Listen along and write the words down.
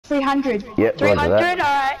300. Yep, 300,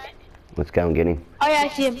 alright. Let's go and get him. Oh yeah, I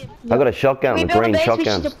see him. I got a shotgun, a green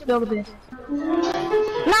shotgun. We should build a base.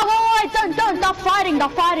 No, wait, don't. They're fighting. They're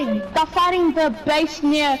fighting the base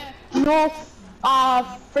near north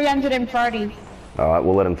 330. Alright,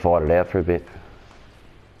 we'll let them fight it out for a bit.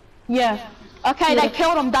 Yeah. Okay, they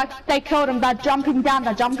killed him. They killed him. They're jumping down.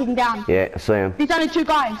 Yeah, I see him. There's only 2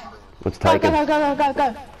 guys. Let's take him.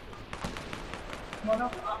 Go.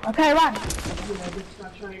 Okay, run.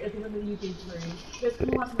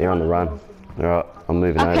 They're on the run. Alright, I'm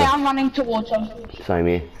moving over. Okay, I'm running towards them. Same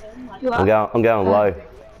here. I'm going low.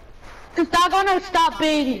 Cause they're gonna start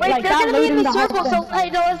being Wait, they're gonna be in the circle, so hey,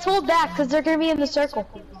 no, let's hold back, cause they're gonna be in the circle.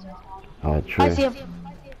 Oh, true. I see him.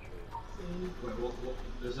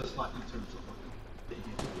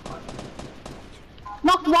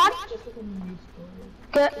 Knocked one.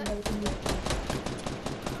 Good.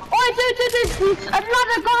 Oh, dude,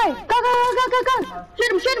 another guy. Go.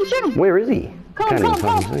 Shoot him. Where is he? Come on.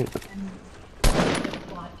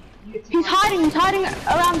 He's hiding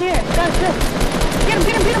around here. Go. Get him.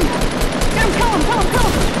 Kill him.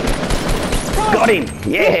 Got him!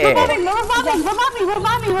 Yeah! Revive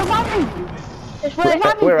me.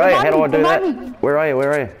 Where are you? How do I do that? Where are you?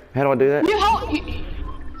 How do I do that? You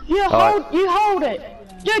hold it.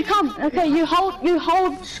 Dude, come. Okay, you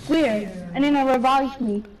hold square, and then it revives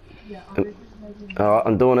me. Alright,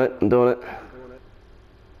 I'm doing it.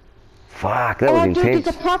 Fuck, that was intense. Dude,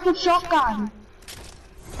 there's a purple shotgun.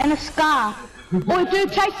 And a scar. Oh,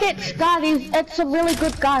 dude, take that scar. It's a really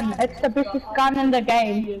good gun. It's the best gun in the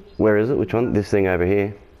game. Where is it? Which one? This thing over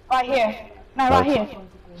here. Right here. No, right here.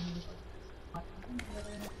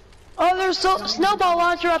 Oh, there's snowball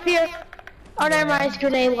launcher up here. Oh, never mind, it's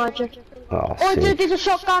grenade launcher. Oh, dude, there's a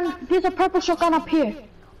shotgun. There's a purple shotgun up here.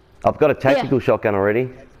 I've got a tactical shotgun already.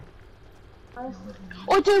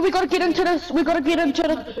 Oh, dude, we gotta get into this.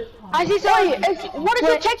 I see something. What is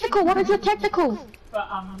your tactical?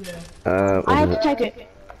 I have to take it.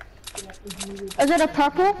 Is it a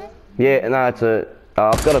purple? Yeah, no, it's a.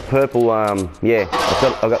 I've got a purple. Yeah,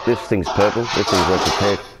 I've got this thing's purple. This thing's like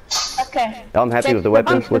prepared. Okay. I'm happy with the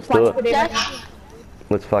weapons. Let's do it.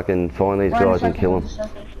 Let's fucking find these guys and kill them.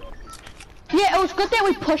 Yeah, it was good that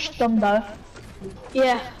we pushed them though.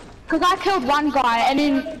 Yeah. Cause I killed one guy and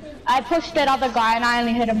then I pushed that other guy and I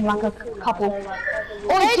only hit him like a couple.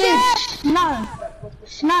 Oh, dude,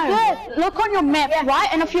 Snow. Look on your map, right?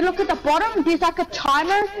 And if you look at the bottom, there's like a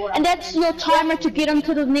timer, and that's your timer to get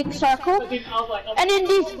into the next circle. And then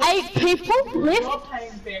there's 8 people left.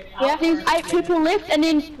 Yeah, there's 8 people left, and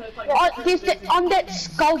then on that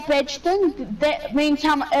skull badge thing, that means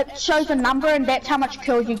how much. It shows a number, and that's how much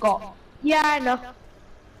kills you got. Yeah, I know.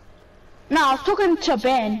 No, I was talking to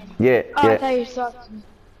Ben. Yeah, Oh, I thought you sucked.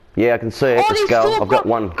 Yeah, I can see it. The skull. I've got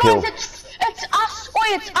 1 kill. Guys, it's us.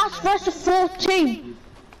 It's us versus 14.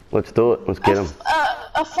 Let's do it. Let's get them.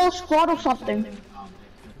 A full squad or something.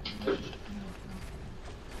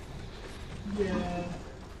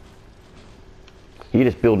 You're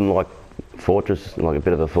just building like fortress, like a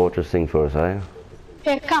bit of a fortress thing for us, eh?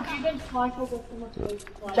 Here, come.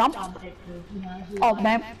 Jump. Oh,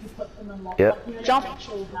 man. Yep. Jump.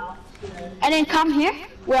 And then come here,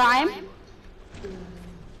 where I am.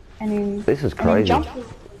 And then. This is crazy. Jump.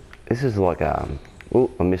 This is like oh,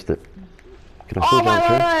 I missed it. Can I Oh, still jump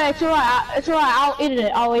through? wait, it's alright. I'll edit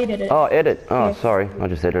it. Oh, edit. Oh, Yeah. sorry. I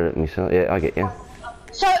just edited it myself. Yeah, I get you.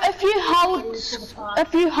 So if you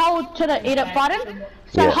hold to the edit button,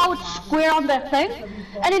 so Yeah. hold square on the thing,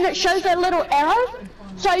 and then it shows that little arrow.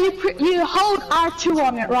 So you hold R2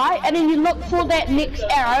 on it, right? And then you look for that next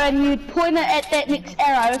arrow, and you point it at that next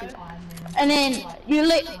arrow, and then you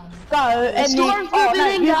let go, and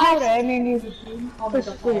then you hold it, and then you push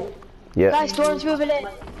square. Yeah. Guys, storm's moving in.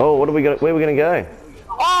 Oh, what are we gonna? Where are we gonna go?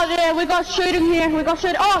 Oh, yeah, we got shooting here.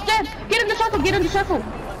 Oh, Dad, get in the circle.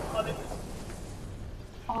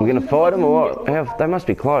 We're gonna fight them or what? They must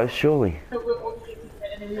be close, surely.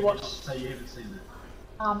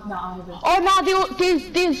 Oh no,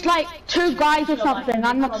 there's like 2 guys or something.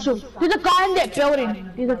 I'm not sure. There's a guy in that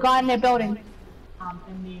building. And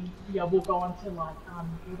then yeah, we'll go on to like all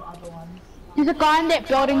the other ones. There's a guy in that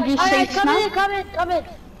building. Do you see Come in.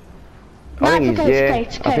 I think he's,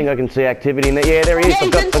 it's okay. I think I can see activity in there. Yeah, there he is. Yeah,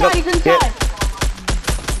 he's inside. Yeah.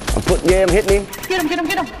 I'm hitting him. Get him.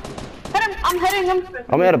 I'm hitting him.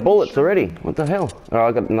 I'm out of bullets already. What the hell? Oh,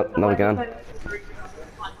 I got another gun. Is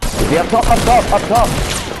he up top? Oh,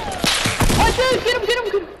 dude,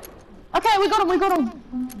 get him. Okay, we got him.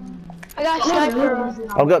 I got sniper.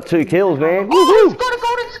 I've got 2 kills, man. Oh, he's got a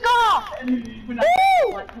golden scar. Woo!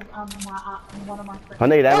 I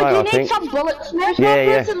need ammo, Oh, I you need think. some bullets, man.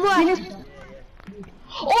 Yeah.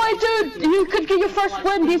 Oh, dude, you could get your first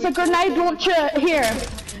win. There's a grenade launcher here.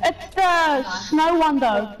 It's the snow one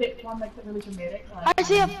though. One makes it really dramatic. Like, I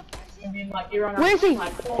see him. and then like everyone Where is he?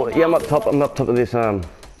 Oh, yeah, I'm up top of this,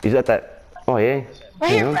 is that that? Oh, yeah.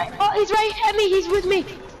 Right here. Hang on. Oh, he's right at me. He's with me.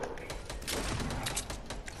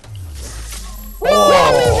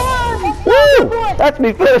 Oh. Woo! That's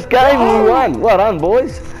my first game and we won. Well done,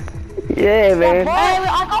 boys. Yeah, man. Hey,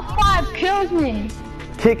 I got 5 kills, me.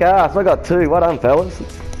 Kick ass. I got 2. Well done, fellas.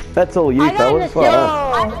 That's all you, fellas. Well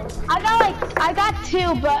done. I got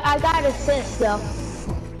 2, but I got assists though.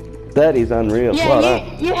 That is unreal. Yeah, Well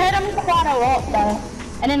done. you hit him quite a lot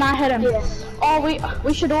though. And then I hit him. Yes. Oh,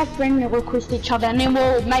 we should all friend request each other and then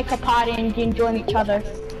we'll make a party and then join each other.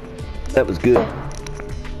 That was good.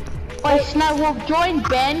 Wait, Snow, we'll join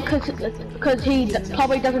Ben because he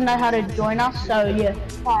probably doesn't know how to join us, so yeah.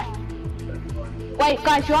 Wait,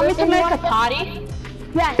 guys, you want me to make a party?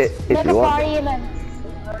 Yes. If Make you a want. party and then.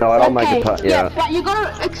 No, I'll make a part. Yeah. But you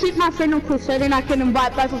gotta accept my friend request so then I can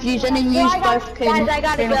invite both of you and then you both can. Guys, I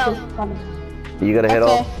gotta friend go. You request. gotta head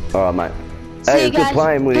Okay. off. All right, mate. See Hey, you it was good guys.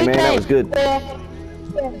 playing with you, man. That game. was good.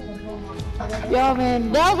 Yeah,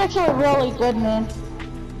 man, that was actually really good, man.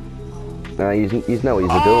 No, you know what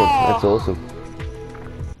you're doing. That's awesome.